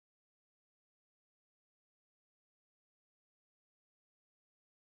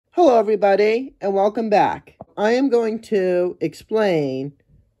Hello everybody and welcome back. I am going to explain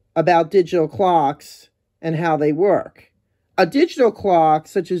about digital clocks and how they work. A digital clock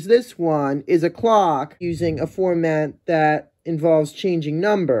such as this one is a clock using a format that involves changing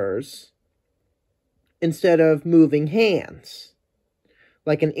numbers instead of moving hands,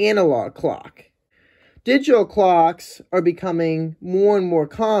 like an analog clock. Digital clocks are becoming more and more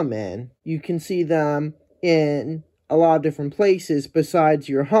common. You can see them in a lot of different places besides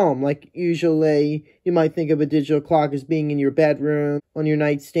your home. Like usually you might think of a digital clock as being in your bedroom, on your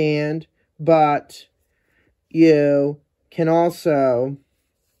nightstand, but you can also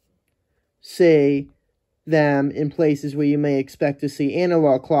see them in places where you may expect to see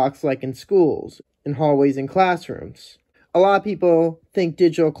analog clocks, like in schools, in hallways and classrooms. A lot of people think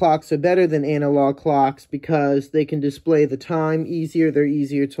digital clocks are better than analog clocks because they can display the time easier. They're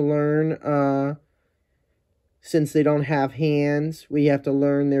easier to learn since they don't have hands. We have to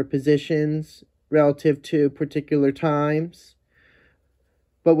learn their positions relative to particular times.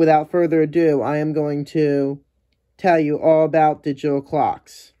 But without further ado, I am going to tell you all about digital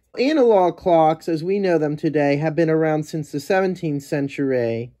clocks. Analog clocks, as we know them today, have been around since the 17th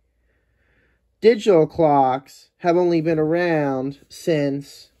century. Digital clocks have only been around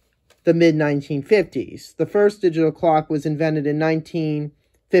since the mid-1950s. The first digital clock was invented in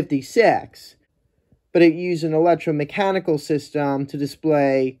 1956, but it used an electromechanical system to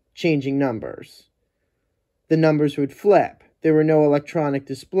display changing numbers. The numbers would flip. There were no electronic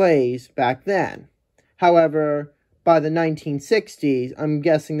displays back then. However, by the 1960s, I'm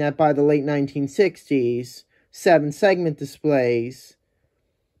guessing that by the late 1960s, 7-segment displays,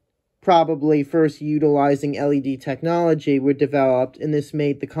 probably first utilizing LED technology, were developed, and this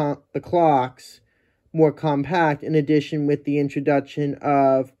made the clocks more compact, in addition with the introduction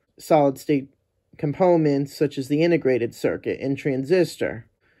of solid-state components such as the integrated circuit and transistor.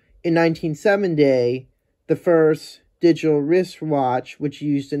 In 1970, the first digital wristwatch, which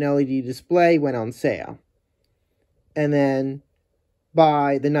used an LED display, went on sale. And then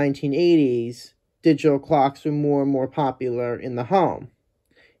by the 1980s, digital clocks were more and more popular in the home.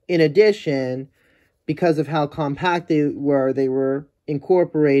 In addition, because of how compact they were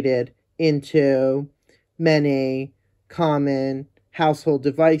incorporated into many common household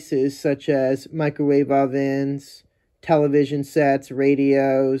devices such as microwave ovens, television sets,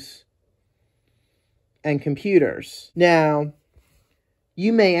 radios, and computers. Now,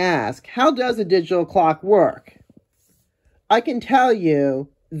 you may ask, how does a digital clock work? I can tell you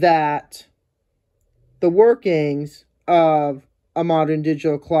that the workings of a modern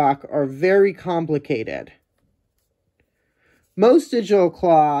digital clock are very complicated. Most digital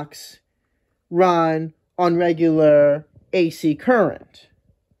clocks run on regular AC current,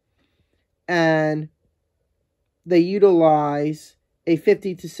 and they utilize a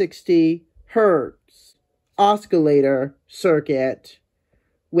 50 to 60 hertz oscillator circuit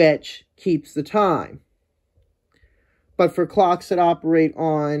which keeps the time. But for clocks that operate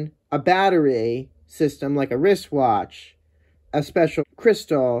on a battery system like a wristwatch, a special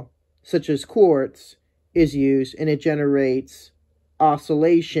crystal such as quartz is used, and it generates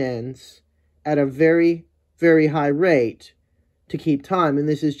oscillations at a very, very high rate to keep time, and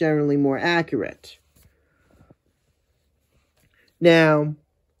this is generally more accurate. Now,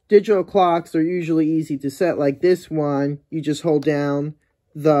 digital clocks are usually easy to set. Like this one, you just hold down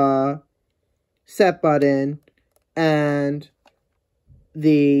the set button and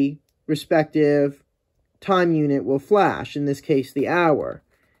the respective time unit will flash, in this case the hour,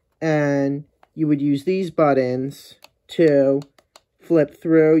 and you would use these buttons to flip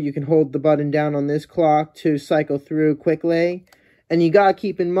through. You can hold the button down on this clock to cycle through quickly, and you gotta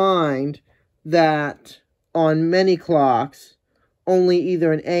keep in mind that on many clocks only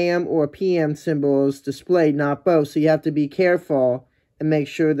either an AM or a PM symbol is displayed, not both, so you have to be careful and make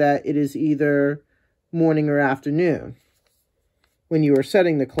sure that it is either morning or afternoon when you are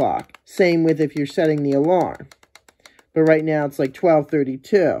setting the clock. Same with if you're setting the alarm. But right now it's like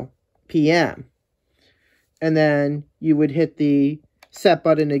 12:32 p.m. And then you would hit the set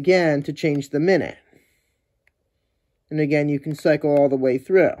button again to change the minute. And again, you can cycle all the way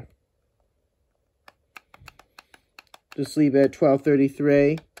through. Just leave it at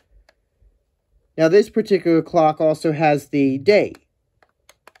 12:33. Now this particular clock also has the date.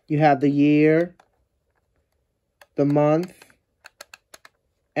 You have the year, the month,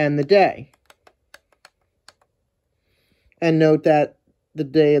 and the day. And note that the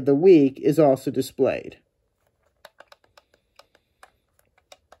day of the week is also displayed.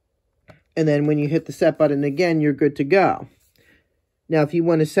 And then when you hit the set button again, you're good to go. Now, if you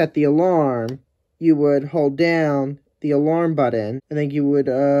want to set the alarm, you would hold down the alarm button. I think you would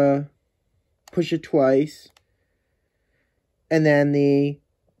push it twice, and then the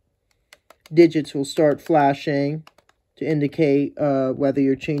digits will start flashing to indicate whether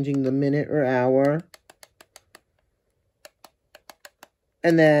you're changing the minute or hour.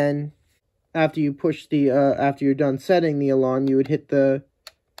 And then after you push the after you're done setting the alarm, you would hit the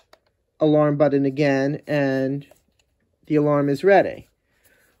alarm button again, and the alarm is ready.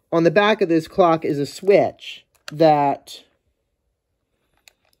 On the back of this clock is a switch that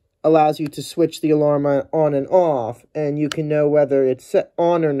allows you to switch the alarm on and off, and you can know whether it's set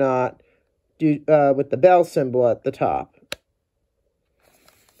on or not with the bell symbol at the top.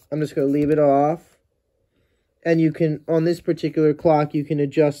 I'm just going to leave it off. And you can, on this particular clock, you can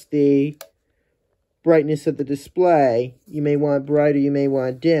adjust the brightness of the display. You may want bright or you may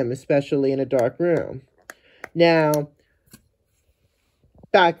want dim, especially in a dark room. Now,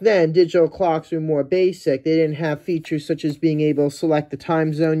 back then, digital clocks were more basic. They didn't have features such as being able to select the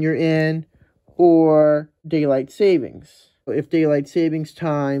time zone you're in or daylight savings. If daylight savings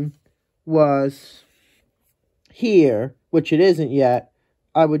time was here, which it isn't yet,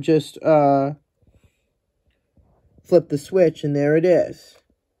 I would just flip the switch and there it is.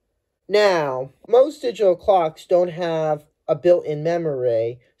 Now, most digital clocks don't have a built-in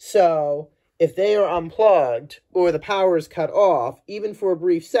memory, so if they are unplugged or the power is cut off, even for a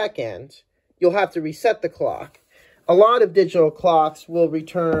brief second, you'll have to reset the clock. A lot of digital clocks will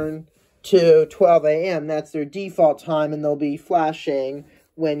return to 12 a.m. That's their default time, and they'll be flashing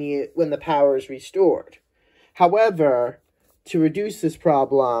when the power is restored. However, to reduce this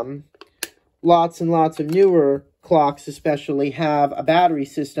problem, lots and lots of newer clocks especially have a battery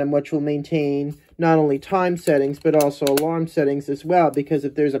system which will maintain not only time settings but also alarm settings as well, because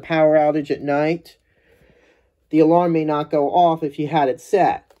if there's a power outage at night, the alarm may not go off if you had it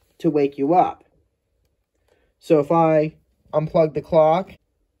set to wake you up. So if I unplug the clock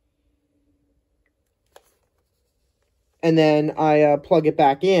and then I plug it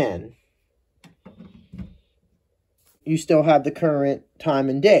back in, you still have the current time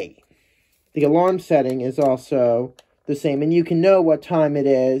and date. The alarm setting is also the same, and you can know what time it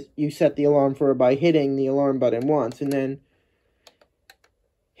is. You set the alarm for by hitting the alarm button once, and then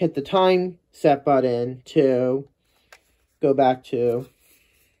hit the time set button to go back to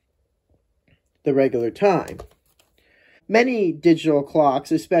the regular time. Many digital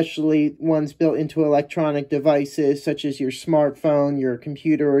clocks, especially ones built into electronic devices such as your smartphone, your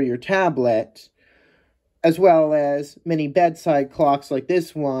computer, or your tablet, as well as many bedside clocks like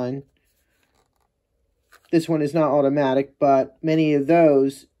this one. This one is not automatic, but many of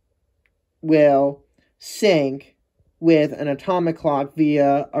those will sync with an atomic clock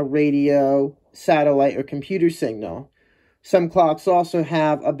via a radio, satellite, or computer signal. Some clocks also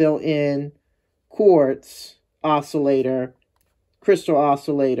have a built-in quartz oscillator, crystal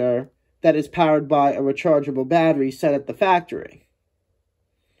oscillator, that is powered by a rechargeable battery set at the factory.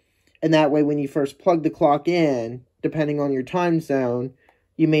 And that way, when you first plug the clock in, depending on your time zone,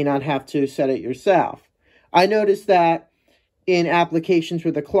 you may not have to set it yourself. I noticed that in applications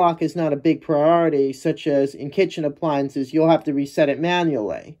where the clock is not a big priority, such as in kitchen appliances, you'll have to reset it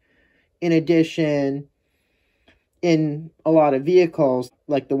manually. In addition, in a lot of vehicles,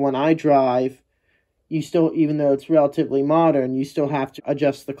 like the one I drive, you still, even though it's relatively modern, you still have to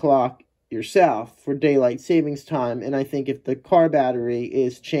adjust the clock yourself for daylight savings time. And I think if the car battery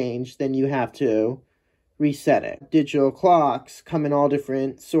is changed, then you have to reset it. Digital clocks come in all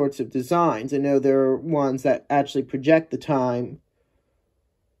different sorts of designs. I know there are ones that actually project the time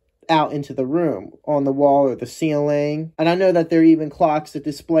out into the room, on the wall or the ceiling. And I know that there are even clocks that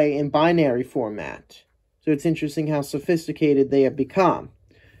display in binary format. So it's interesting how sophisticated they have become.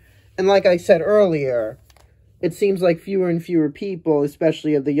 And like I said earlier, it seems like fewer and fewer people,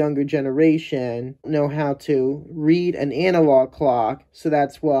 especially of the younger generation, know how to read an analog clock. So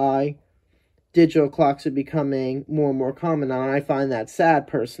that's why digital clocks are becoming more and more common, and I find that sad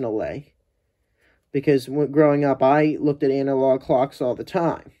personally. Because growing up, I looked at analog clocks all the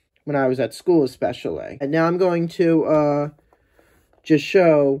time, when I was at school especially. And now I'm going to just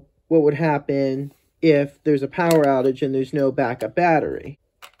show what would happen if there's a power outage and there's no backup battery.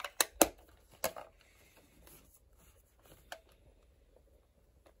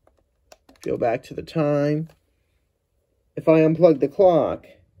 Go back to the time. If I unplug the clock,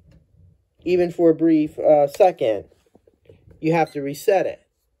 even for a brief second, you have to reset it.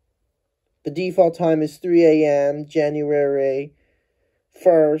 The default time is 3 a.m., January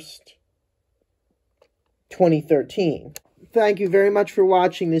 1st, 2013. Thank you very much for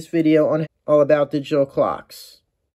watching this video on all about digital clocks.